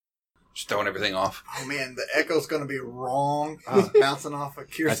Just throwing everything off. Oh, man, the echo's going to be wrong. He's bouncing off of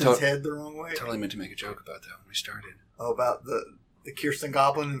Kirsten's head the wrong way. I totally meant to make a joke about that when we started. Oh, about the Kirsten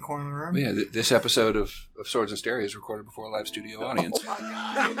Goblin in the corner of the room? Yeah, this episode of Swords and Stereo is recorded before a live studio audience. Oh,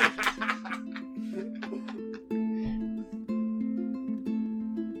 my God.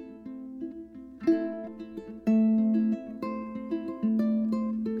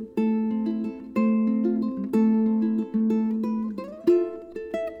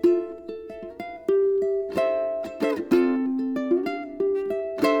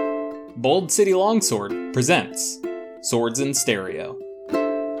 Bold City Longsword presents Swords in Stereo.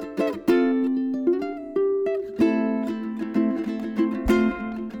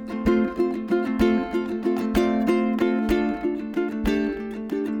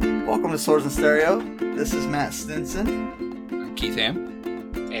 Welcome to Swords in Stereo. This is Matt Stinson. I'm Keith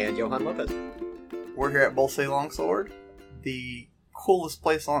Ham. And Johan Lopez. We're here at Bold City Longsword, the coolest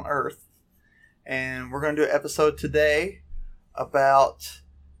place on earth. And we're going to do an episode today about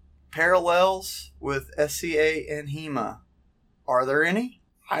parallels with SCA and HEMA. Are there any?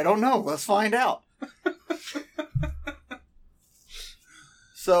 I don't know. Let's find out.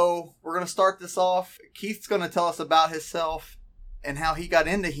 So, we're going to start this off. Keith's going to tell us about himself and how he got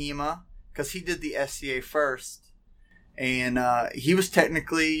into HEMA, because he did the SCA first. And he was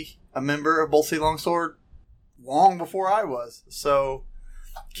technically a member of Bold City Longsword long before I was. So,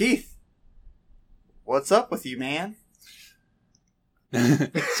 Keith, what's up with you, man?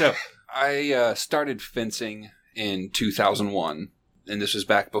 So, I started fencing in 2001, and this was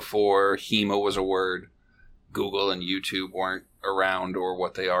back before HEMA was a word. Google and YouTube weren't around or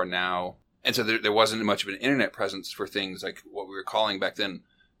what they are now. And so there wasn't much of an internet presence for things like what we were calling back then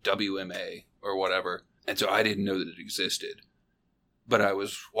WMA or whatever. And so I didn't know that it existed. But I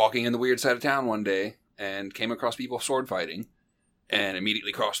was walking in the weird side of town one day and came across people sword fighting and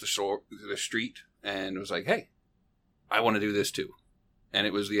immediately crossed the street and was like, hey, I want to do this too. And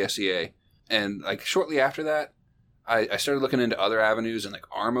it was the SCA. And like shortly after that, I started looking into other avenues, and like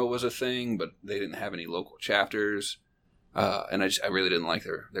ARMA was a thing, but they didn't have any local chapters. And I really didn't like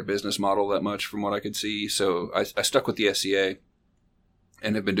their business model that much from what I could see. So I stuck with the SCA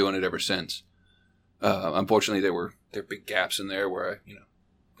and have been doing it ever since. Unfortunately, there were big gaps in there where I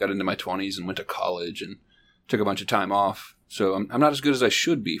got into my 20s and went to college and took a bunch of time off. So I'm not as good as I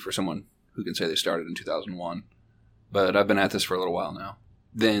should be for someone who can say they started in 2001. But I've been at this for a little while now.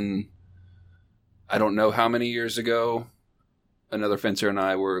 Then, I don't know how many years ago, another fencer and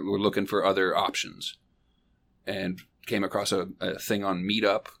I were looking for other options. And came across a thing on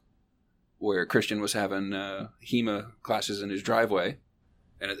Meetup where Christian was having HEMA classes in his driveway.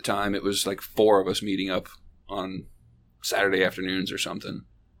 And at the time, it was like 4 of us meeting up on Saturday afternoons or something.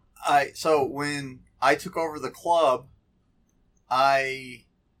 So when I took over the club, I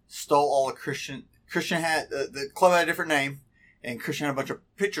stole all the Christian had, the club had a different name, and Christian had a bunch of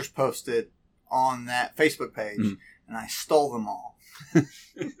pictures posted on that Facebook page, and I stole them all.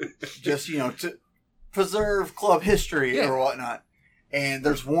 Just, to preserve club history or whatnot. And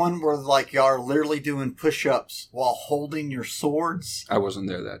there's one where, like, y'all are literally doing push-ups while holding your swords. I wasn't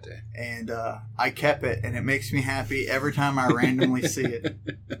there that day. And I kept it, and it makes me happy every time I randomly see it.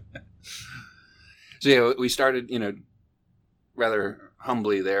 So, yeah, we started, rather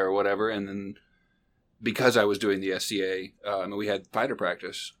humbly there or whatever, and then because I was doing the SCA, we had fighter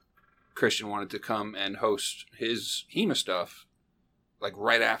practice. Christian wanted to come and host his HEMA stuff, like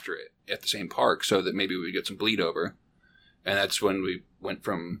right after it at the same park, so that maybe we would get some bleed over. And that's when we went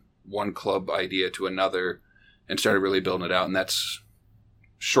from one club idea to another and started really building it out. And that's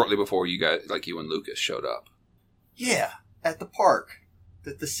shortly before you guys, like you and Lucas, showed up. Yeah, at the park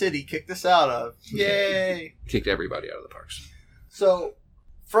that the city kicked us out of. Yay! Kicked everybody out of the parks. So,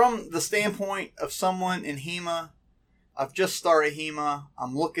 from the standpoint of someone in HEMA, I've just started HEMA.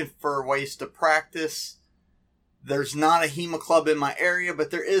 I'm looking for ways to practice. There's not a HEMA club in my area, but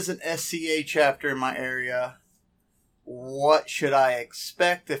there is an SCA chapter in my area. What should I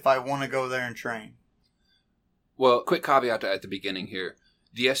expect if I want to go there and train? Well, quick caveat at the beginning here.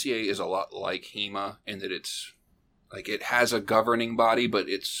 The SCA is a lot like HEMA in that it's like it has a governing body, but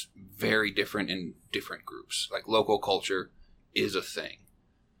it's very different in different groups. Like local culture is a thing.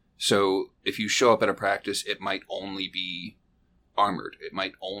 So if you show up at a practice, it might only be armored. It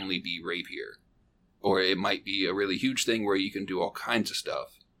might only be rapier. Or it might be a really huge thing where you can do all kinds of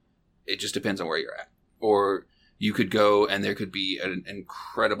stuff. It just depends on where you're at. Or you could go and there could be an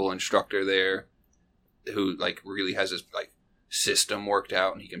incredible instructor there who like really has his like system worked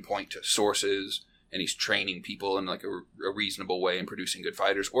out and he can point to sources and he's training people in like a reasonable way and producing good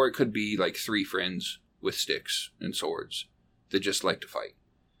fighters. Or it could be like 3 friends with sticks and swords that just like to fight.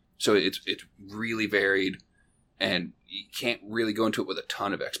 So it's really varied, and you can't really go into it with a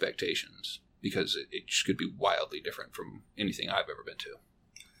ton of expectations because it just could be wildly different from anything I've ever been to.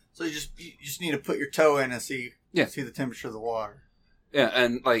 So you just need to put your toe in and see the temperature of the water. Yeah,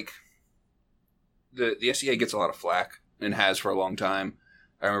 and like the SCA gets a lot of flack and has for a long time.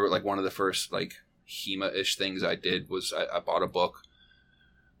 I remember like one of the first like HEMA-ish things I did was I bought a book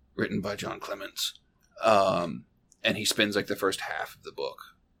written by John Clements, and he spends like the first half of the book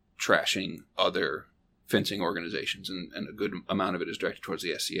trashing other fencing organizations, and a good amount of it is directed towards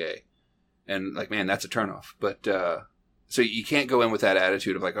the SCA. And like, man, that's a turnoff. But so you can't go in with that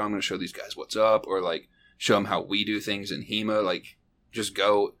attitude of like, oh, I'm going to show these guys what's up, or like show them how we do things in HEMA. Like, just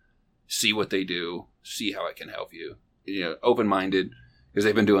go see what they do, see how I can help you. You know, open-minded, because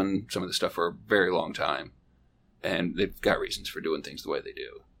they've been doing some of this stuff for a very long time, and they've got reasons for doing things the way they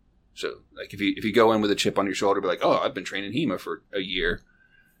do. So, like, if you go in with a chip on your shoulder, be like, oh, I've been training HEMA for a year,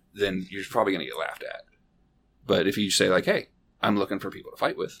 then you're probably going to get laughed at. But if you say like, hey, I'm looking for people to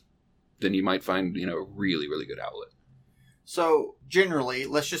fight with, then you might find, you know, a really, really good outlet. So generally,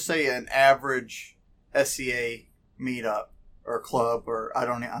 let's just say an average SCA meetup or club, or I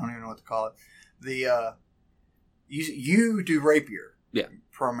don't even know what to call it. You do rapier,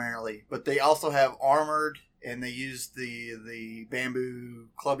 primarily, but they also have armored, and they use the bamboo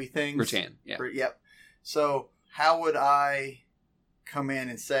clubby things. Rattan, yeah. Yep. So how would I come in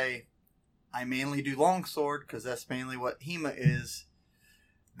and say, I mainly do longsword because that's mainly what HEMA is.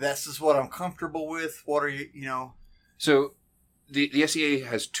 This is what I'm comfortable with. What are you know? So the SCA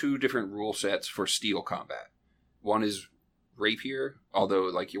has two different rule sets for steel combat. One is rapier, although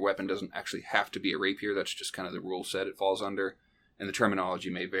like your weapon doesn't actually have to be a rapier. That's just kind of the rule set it falls under, and the terminology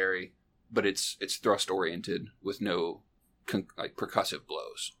may vary. But it's thrust oriented with no like percussive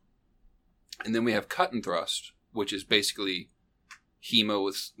blows. And then we have cut and thrust, which is basically HEMA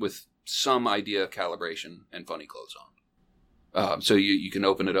with some idea of calibration and funny clothes on. So you can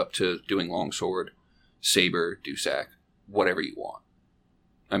open it up to doing longsword, saber, dewsack, whatever you want.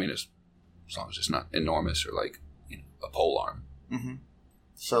 I mean, as long as it's not enormous or like, you know, a pole arm. Mm-hmm.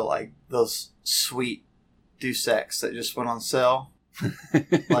 So like those sweet dewsacks that just went on sale,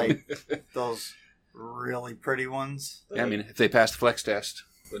 like those really pretty ones. Yeah, I mean, if they pass the flex test.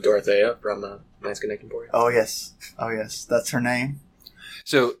 With Dorothea from Mask and Emporium. Oh yes, that's her name.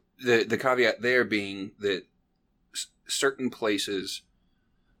 So the caveat there being that certain places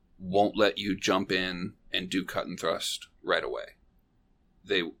won't let you jump in and do cut and thrust right away.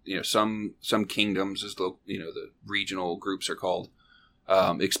 They, you know, some kingdoms, as the, you know, the regional groups are called,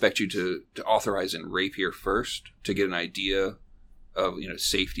 expect you to authorize in rapier first to get an idea of, you know,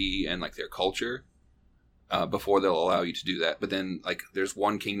 safety and like their culture before they'll allow you to do that. But then like there's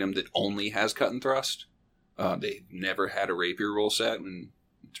one kingdom that only has cut and thrust. They've never had a rapier rule set, and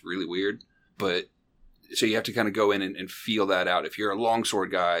it's really weird. But so you have to kind of go in and feel that out. If you're a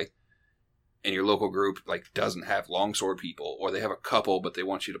longsword guy and your local group like doesn't have longsword people, or they have a couple but they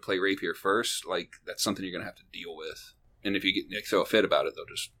want you to play rapier first, like that's something you're going to have to deal with. And if you get like, throw a fit about it, they'll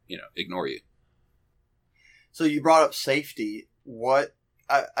just, you know, ignore you. So you brought up safety. What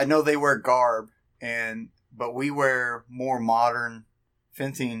I know they wear garb, but we wear more modern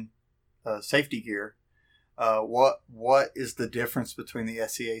fencing safety gear. What is the difference between the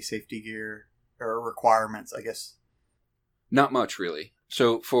SCA safety gear or requirements, I guess? Not much, really.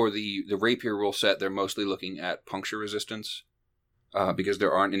 So for the rapier rule set, they're mostly looking at puncture resistance because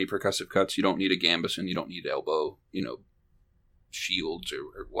there aren't any percussive cuts. You don't need a gambeson. You don't need elbow, you know, shields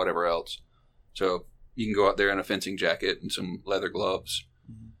or whatever else. So you can go out there in a fencing jacket and some leather gloves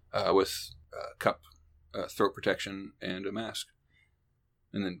with cup, throat protection, and a mask.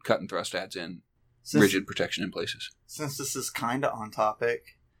 And then cut and thrust adds in rigid protection in places. Since this is kind of on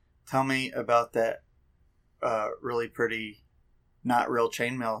topic, tell me about that really pretty, not real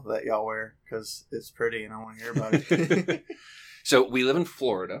chainmail that y'all wear, because it's pretty and I want to hear about it. So we live in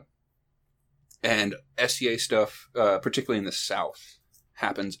Florida, and SCA stuff, particularly in the South,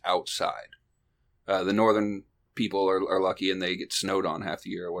 happens outside. The northern people are lucky and they get snowed on half the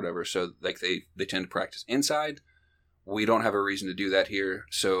year or whatever, so like they tend to practice inside. We don't have a reason to do that here,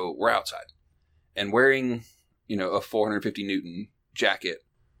 so we're outside. And wearing, you know, a 450 Newton jacket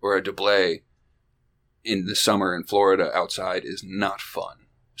or a doublet in the summer in Florida outside is not fun.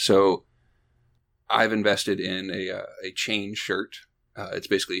 So I've invested in a chain shirt. It's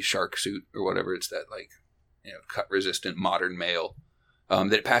basically a shark suit or whatever. It's that like, you know, cut resistant modern mail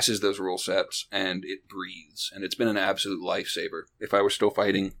that passes those rule sets and it breathes. And it's been an absolute lifesaver. If I were still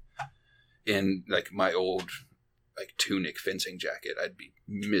fighting in like my old like tunic fencing jacket, I'd be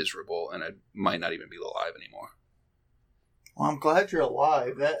miserable and I might not even be alive anymore. Well, I'm glad you're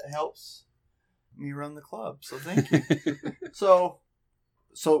alive. That helps me run the club. So thank you. So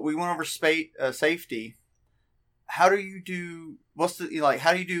we went over safety. How do you do?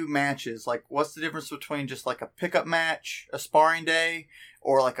 How do you do matches? Like, what's the difference between just like a pickup match, a sparring day,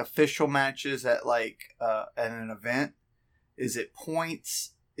 or like official matches at at an event? Is it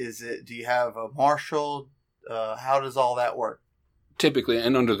points? Do you have a marshal? How does all that work? Typically,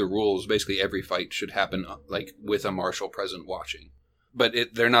 and under the rules, basically every fight should happen like with a marshal present watching. But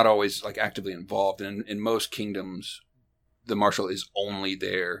they're not always like actively involved. And in most kingdoms, the marshal is only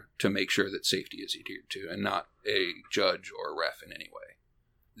there to make sure that safety is adhered to and not a judge or a ref in any way.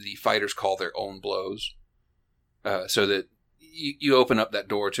 The fighters call their own blows so that you open up that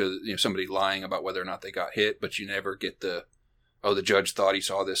door to somebody lying about whether or not they got hit, but you never get the judge thought he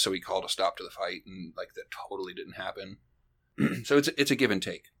saw this, so he called a stop to the fight, and like that totally didn't happen. So it's a give and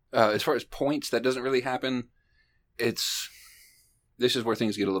take. As far as points, that doesn't really happen. This is where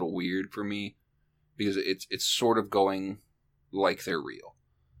things get a little weird for me because it's sort of going like they're real.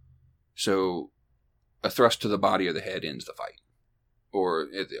 So a thrust to the body or the head ends the fight, or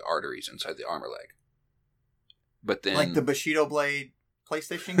the arteries inside the arm or leg. But then, like the Bushido Blade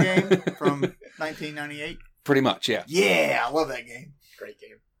PlayStation game from 1998. Pretty much, yeah. Yeah, I love that game. Great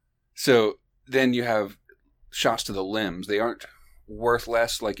game. So then you have shots to the limbs. They aren't worth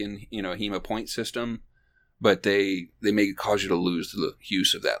less like in a HEMA point system, but they may cause you to lose the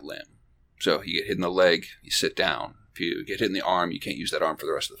use of that limb. So you get hit in the leg, you sit down. If you get hit in the arm, you can't use that arm for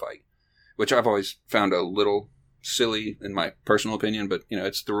the rest of the fight, which I've always found a little silly in my personal opinion, but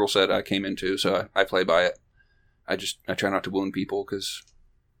it's the rule set I came into, so I play by it. I try not to wound people because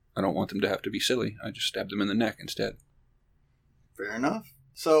I don't want them to have to be silly. I just stab them in the neck instead. Fair enough.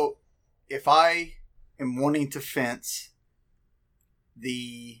 So if I am wanting to fence,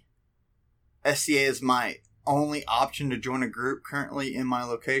 the SCA is my only option to join a group currently in my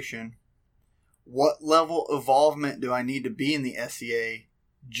location. What level of involvement do I need to be in the SCA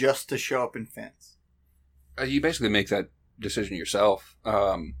just to show up and fence? You basically make that decision yourself.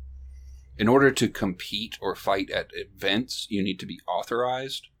 In order to compete or fight at events, you need to be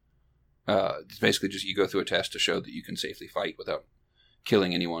authorized. It's basically just you go through a test to show that you can safely fight without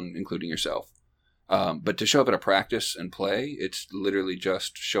killing anyone, including yourself. But to show up at a practice and play, it's literally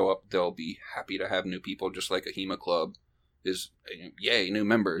just show up. They'll be happy to have new people, just like a HEMA club is, yay, new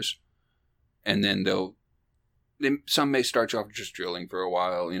members. And then some may start you off just drilling for a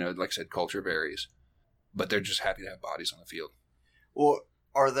while. Like I said, culture varies. But they're just happy to have bodies on the field. Well,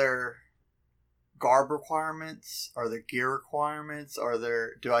 are there garb requirements? Are there gear requirements?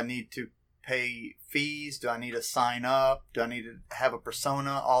 Do I need to pay fees? Do I need to sign up? Do I need to have a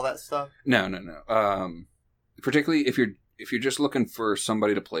persona? All that stuff? No. Particularly if you're just looking for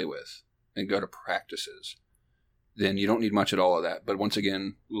somebody to play with and go to practices, then you don't need much at all of that. But once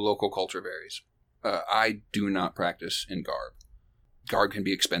again, local culture varies. I do not practice in garb. Garb can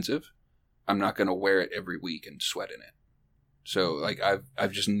be expensive. I'm not going to wear it every week and sweat in it. So, like,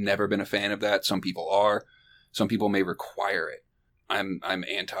 I've just never been a fan of that. Some people are. Some people may require it. I'm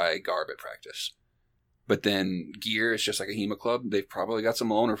anti-garb at practice. But then gear is just like a HEMA club. They've probably got some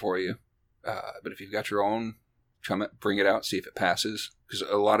loaner for you. But if you've got your own, bring it out, see if it passes. Because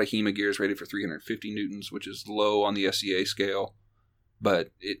a lot of HEMA gear is rated for 350 newtons, which is low on the SCA scale.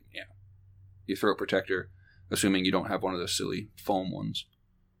 But you throw a protector, assuming you don't have one of those silly foam ones.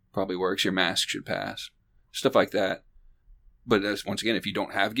 Probably works. Your mask should pass. Stuff like that. But once again, if you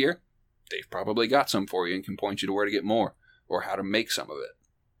don't have gear, they've probably got some for you and can point you to where to get more or how to make some of it.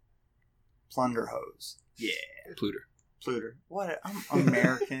 Plunder hose. Yeah. Pluter. What? I'm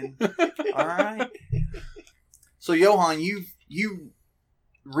American. All right. So, Johan, you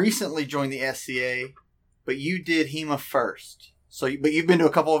recently joined the SCA, but you did HEMA first. But you've been to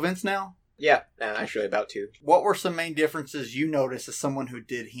a couple events now? Yeah, actually about to. What were some main differences you noticed as someone who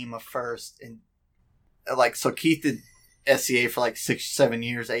did HEMA first? And so Keith did SCA for 6, 7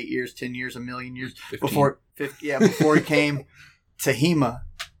 years, 8 years, 10 years, a million years 15. before he came to HEMA.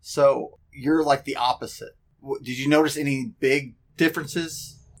 So you're like the opposite. Did you notice any big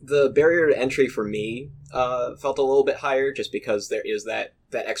differences? The barrier to entry for me felt a little bit higher just because there is that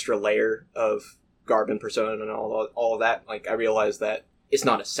extra layer of garb and persona and all of that. Like, I realized that it's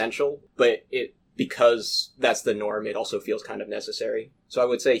not essential, but because that's the norm, it also feels kind of necessary. So I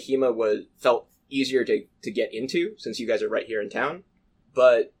would say HEMA felt easier to get into since you guys are right here in town.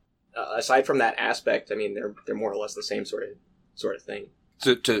 But aside from that aspect, I mean, they're more or less the same sort of thing.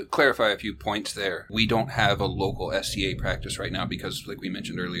 So to clarify a few points there, we don't have a local SCA practice right now because, like we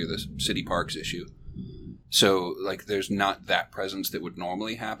mentioned earlier, the city parks issue. So, there's not that presence that would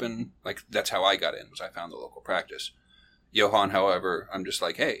normally happen. That's how I got in, was I found the local practice. Johan, however, I'm just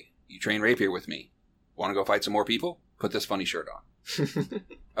like, hey, you train rapier with me. Want to go fight some more people? Put this funny shirt on.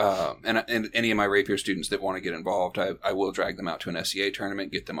 And any of my rapier students that want to get involved, I will drag them out to an SCA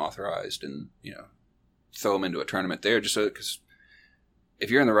tournament, get them authorized, and, throw them into a tournament there. Just so, because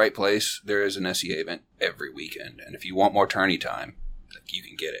if you're in the right place, there is an SCA event every weekend. And if you want more tourney time, you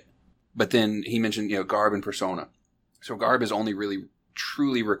can get it. But then he mentioned, garb and persona. So garb is only really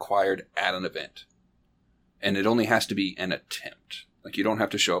truly required at an event. And it only has to be an attempt. Like, you don't have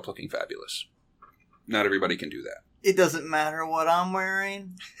to show up looking fabulous. Not everybody can do that. It doesn't matter what I'm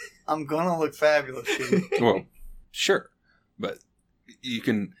wearing. I'm going to look fabulous, dude. Well, sure. But you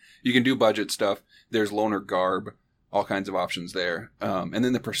can do budget stuff. There's loaner garb, all kinds of options there. And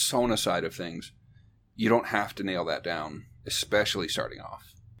then the persona side of things, you don't have to nail that down, especially starting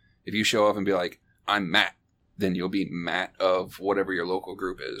off. If you show up and be like, I'm Matt, then you'll be Matt of whatever your local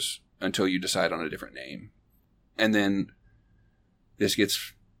group is until you decide on a different name. And then this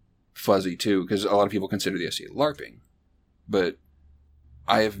gets fuzzy too, because a lot of people consider the SCA LARPing. But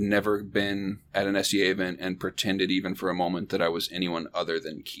I have never been at an SCA event and pretended even for a moment that I was anyone other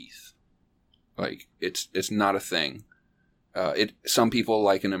than Keith. Like, it's not a thing. Some people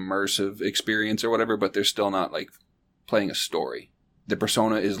like an immersive experience or whatever, but they're still not like playing a story. The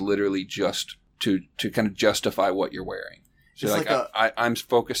persona is literally just to kind of justify what you're wearing. So I'm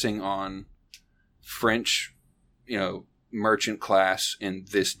focusing on French, merchant class in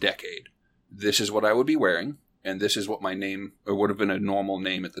this decade. This is what I would be wearing, and this is what my name, or would have been a normal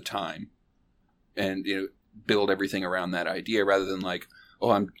name at the time. And, build everything around that idea rather than like, oh,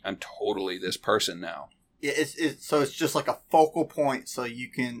 I'm totally this person now. Yeah, so it's just like a focal point so you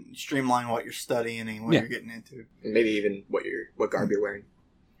can streamline what you're studying and what you're getting into. And maybe even what garb you're wearing.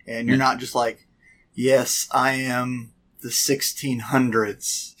 And you're not just like, yes, I am the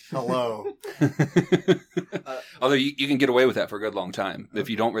 1600s. Hello. Although you can get away with that for a good long time. If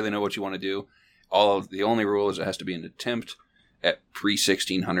you don't really know what you want to do, the only rule is it has to be an attempt at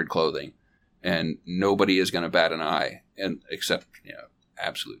pre-1600 clothing. And nobody is going to bat an eye, except,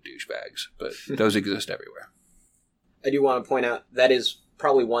 absolute douchebags. But those exist everywhere. I do want to point out that is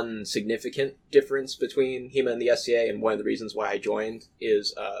probably one significant difference between HEMA and the SCA, and one of the reasons why I joined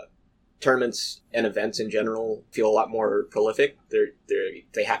is tournaments and events in general feel a lot more prolific.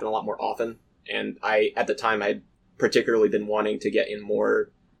 They happen a lot more often, and at the time, I'd particularly been wanting to get in more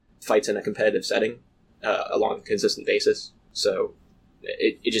fights in a competitive setting along a consistent basis. So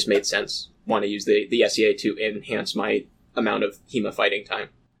it just made sense. Want to use the SCA to enhance my amount of HEMA fighting time.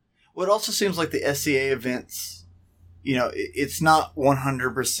 Well, it also seems like the SCA events, it's not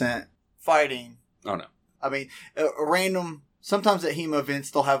 100% fighting. Oh, no. I mean, a random, sometimes at HEMA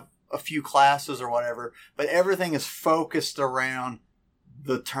events, they'll have a few classes or whatever, but everything is focused around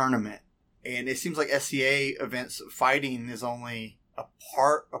the tournament. And it seems like SCA events, fighting is only a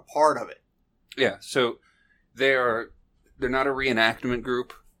part of it. Yeah, so they're not a reenactment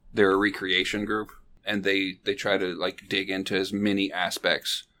group. They're a recreation group, and they try to like dig into as many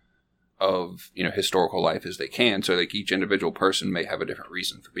aspects of historical life as they can. So like each individual person may have a different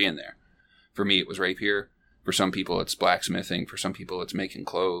reason for being there. For me, it was rapier. For some people, it's blacksmithing. For some people, it's making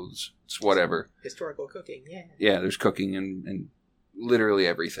clothes. It's whatever. Historical cooking, yeah. Yeah, there's cooking and literally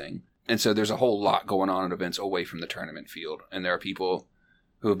everything. And so there's a whole lot going on at events away from the tournament field. And there are people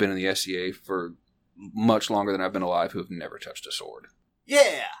who have been in the SCA for much longer than I've been alive who have never touched a sword.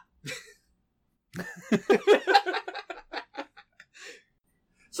 Yeah.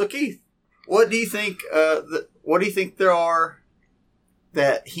 So Keith, what do you think? What do you think there are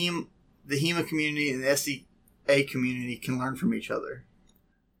that the HEMA community and the SCA community can learn from each other?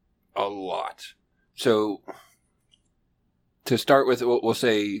 A lot. So to start with, we'll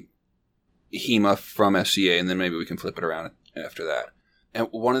say HEMA from SCA, and then maybe we can flip it around after that. And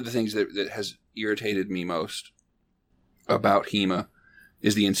one of the things that has irritated me most about HEMA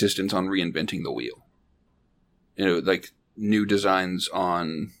is the insistence on reinventing the wheel. Like new designs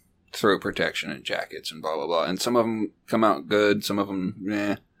on throat protection and jackets and blah, blah, blah. And some of them come out good, some of them,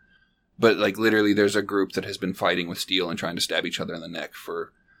 meh. But like literally there's a group that has been fighting with steel and trying to stab each other in the neck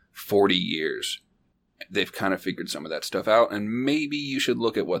for 40 years. They've kind of figured some of that stuff out, and maybe you should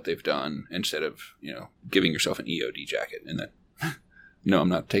look at what they've done instead of, giving yourself an EOD jacket. And that, no, I'm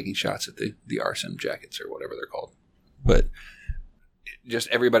not taking shots at the arson jackets or whatever they're called. But just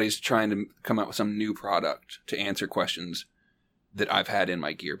everybody's trying to come out with some new product to answer questions that I've had in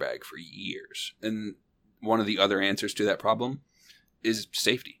my gear bag for years. And one of the other answers to that problem is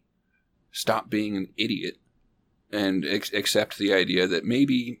safety. Stop being an idiot and accept the idea that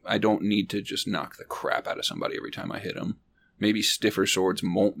maybe I don't need to just knock the crap out of somebody every time I hit them. Maybe stiffer swords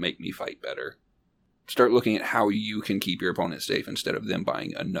won't make me fight better. start looking at how you can keep your opponent safe instead of them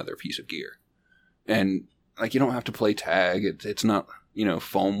buying another piece of gear. And like, you don't have to play tag. It's not,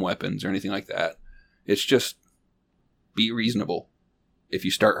 foam weapons or anything like that. It's just be reasonable. If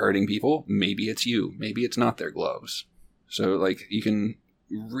you start hurting people, maybe it's you. Maybe it's not their gloves. So like, you can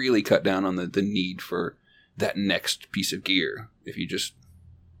really cut down on the need for that next piece of gear if you just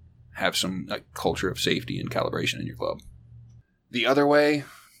have some like culture of safety and calibration in your club. The other way,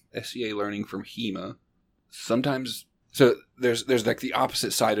 SCA learning from HEMA, sometimes, so there's like the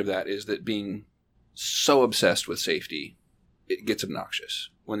opposite side of that is that being so obsessed with safety, it gets obnoxious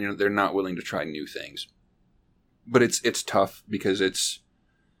when they're not willing to try new things. But it's tough because it's,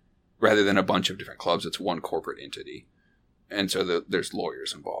 rather than a bunch of different clubs, it's one corporate entity. And so there's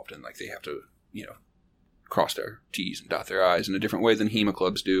lawyers involved, and like they have to, cross their T's and dot their I's in a different way than HEMA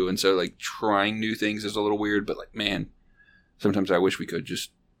clubs do. And so like trying new things is a little weird, but like, man, sometimes I wish we could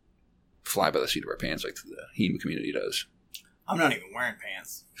just fly by the seat of our pants like the HEMA community does. I'm not even wearing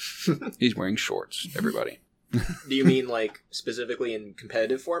pants. He's wearing shorts, everybody. Do you mean like specifically in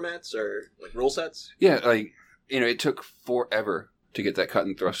competitive formats or like rule sets? Yeah, like, it took forever to get that cut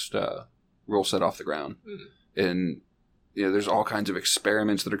and thrust rule set off the ground. And there's all kinds of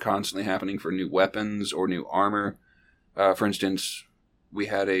experiments that are constantly happening for new weapons or new armor. For instance, we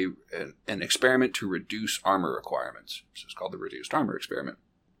had an experiment to reduce armor requirements. So it's called the reduced armor experiment,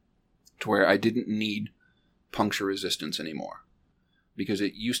 to where I didn't need puncture resistance anymore. Because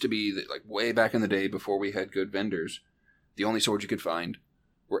it used to be that, like, way back in the day before we had good vendors, the only swords you could find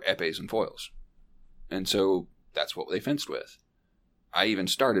were epées and foils. And so that's what they fenced with. I even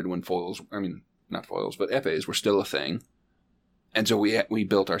started when not foils, but epées were still a thing. And so we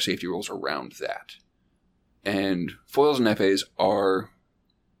built our safety rules around that. And foils and epées are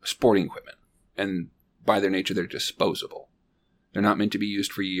sporting equipment. And by their nature, they're disposable. They're not meant to be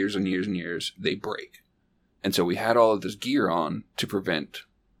used for years and years and years. They break. And so we had all of this gear on to prevent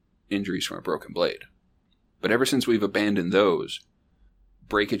injuries from a broken blade. But ever since we've abandoned those,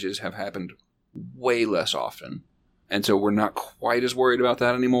 breakages have happened way less often. And so we're not quite as worried about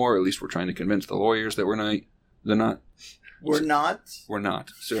that anymore. Or at least we're trying to convince the lawyers that we're not. They're not. We're not? We're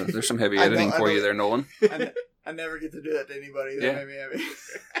not. So there's some heavy editing for you there, Nolan. I never get to do that to anybody. That made me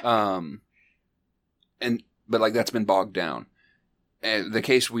happy. But like, that's been bogged down. And the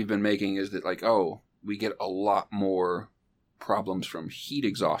case we've been making is that, like, we get a lot more problems from heat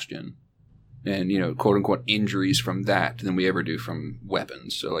exhaustion and, quote unquote injuries from that than we ever do from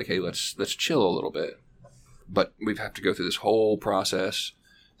weapons. So like, hey, let's chill a little bit. But we have to go through this whole process,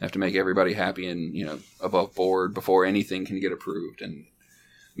 have to make everybody happy and, above board before anything can get approved. And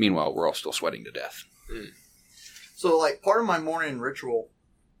meanwhile, we're all still sweating to death. So like, part of my morning ritual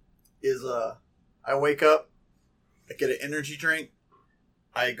is I wake up, I get an energy drink,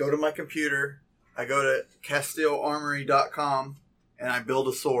 I go to my computer, I go to CastileArmory.com, and I build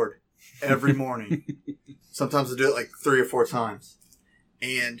a sword every morning. Sometimes I do it like 3 or 4 times.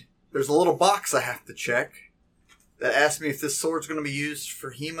 And there's a little box I have to check that asks me if this sword's going to be used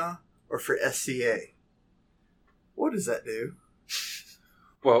for HEMA or for SCA. What does that do?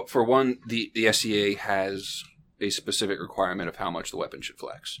 Well, for one, the SCA has a specific requirement of how much the weapon should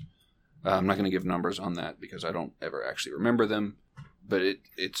flex. I'm not going to give numbers on that because I don't ever actually remember them. But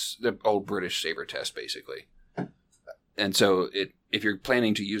it's the old British saber test, basically. And so if you're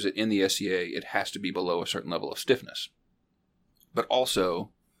planning to use it in the SCA, it has to be below a certain level of stiffness. But also,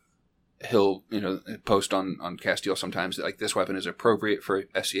 he'll post on Castile sometimes that, like, this weapon is appropriate for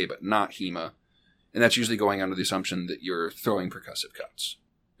SCA but not HEMA. And that's usually going under the assumption that you're throwing percussive cuts.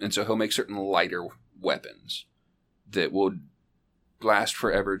 And so he'll make certain lighter weapons that will last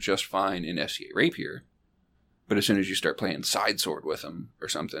forever just fine in SCA Rapier. But as soon as you start playing side sword with them or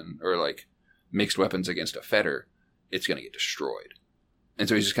something, or like mixed weapons against a fetter, it's going to get destroyed. And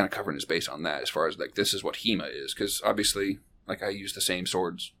so he's just kind of covering his base on that as far as like, this is what HEMA is. Because obviously, like, I use the same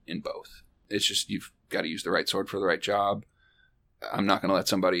swords in both. It's just, you've got to use the right sword for the right job. I'm not going to let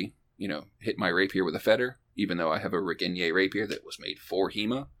somebody, hit my rapier with a fetter, even though I have a Regenier rapier that was made for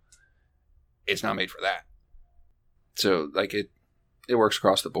HEMA. It's not made for that. So like, it works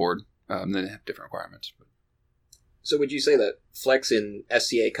across the board. Then they have different requirements. So would you say that flex in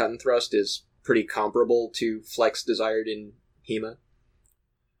SCA cut and thrust is pretty comparable to flex desired in HEMA?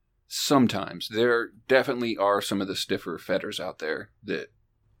 Sometimes. There definitely are some of the stiffer fetters out there that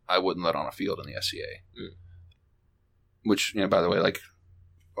I wouldn't let on a field in the SCA. Which, by the way, like,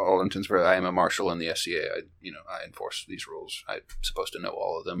 all intents for I am a marshal in the SCA. I enforce these rules. I'm supposed to know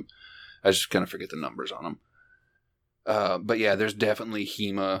all of them. I just kind of forget the numbers on them. But yeah, there's definitely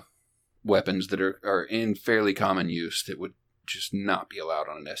HEMA weapons that are in fairly common use that would just not be allowed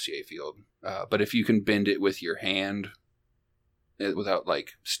on an SCA field. But if you can bend it with your hand without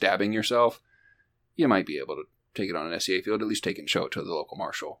like stabbing yourself, you might be able to take it on an SCA field, at least take it and show it to the local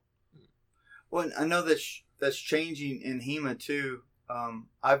marshal. Well, I know that's changing in HEMA too.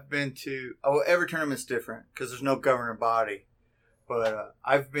 I've been to, every tournament's different because there's no governing body. But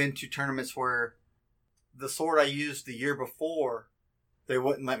I've been to tournaments where the sword I used the year before, they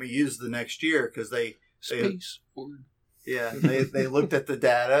wouldn't let me use the next year because they looked at the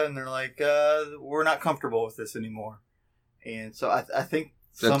data and they're like, we're not comfortable with this anymore. And so I think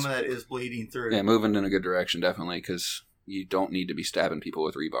some of that is bleeding through. Yeah, moving in a good direction, definitely, because you don't need to be stabbing people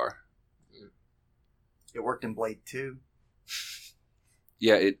with rebar. It worked in Blade 2.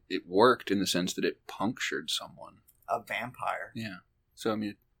 Yeah, it worked in the sense that it punctured someone. A vampire. Yeah. So, I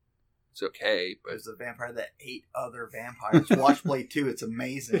mean, it's okay, but... There's a vampire that ate other vampires. Watch Blade 2. It's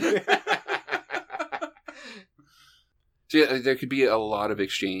amazing. So, yeah, there could be a lot of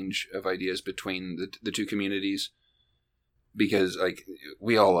exchange of ideas between the two communities because, like,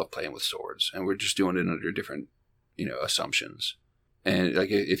 we all love playing with swords, and we're just doing it under different, assumptions. And,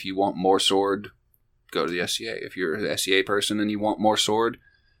 like, if you want more sword, go to the SCA. If you're an SCA person and you want more sword,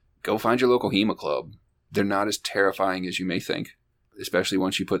 go find your local HEMA club. They're not as terrifying as you may think, especially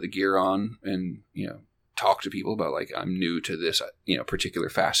once you put the gear on and, talk to people about, like, I'm new to this, particular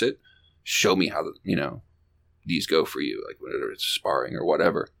facet. Show me how, these go for you, like whether it's sparring or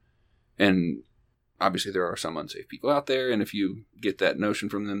whatever. And obviously there are some unsafe people out there, and if you get that notion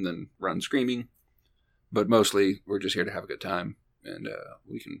from them, then run screaming. But mostly we're just here to have a good time, and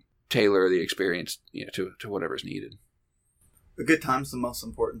we can tailor the experience to whatever's needed. A good time's the most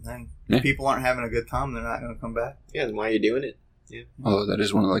important thing. Yeah. If people aren't having a good time, they're not going to come back. Yeah, then why are you doing it? Yeah. Although that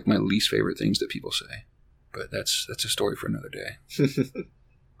is one of like my least favorite things that people say. But that's a story for another day.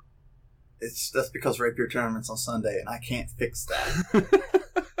 That's because rapier tournament's on Sunday, and I can't fix that.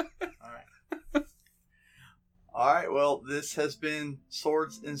 All right. Well, this has been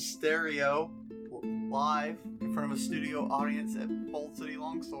Swords in Stereo, live in front of a studio audience at Bold City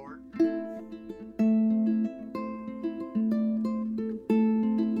Longsword.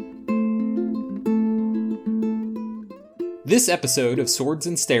 This episode of Swords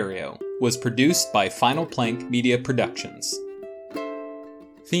in Stereo was produced by Final Plank Media Productions.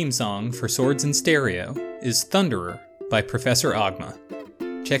 Theme song for Swords in Stereo is Thunderer by Professor Agma.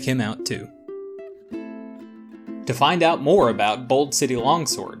 Check him out too. To find out more about Bold City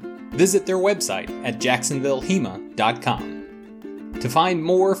Longsword, visit their website at jacksonvillehema.com. To find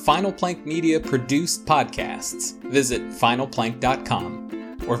more Final Plank Media produced podcasts, visit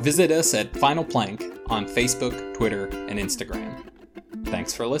finalplank.com or visit us at Final Plank on Facebook, Twitter, and Instagram.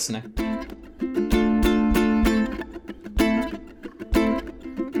 Thanks for listening.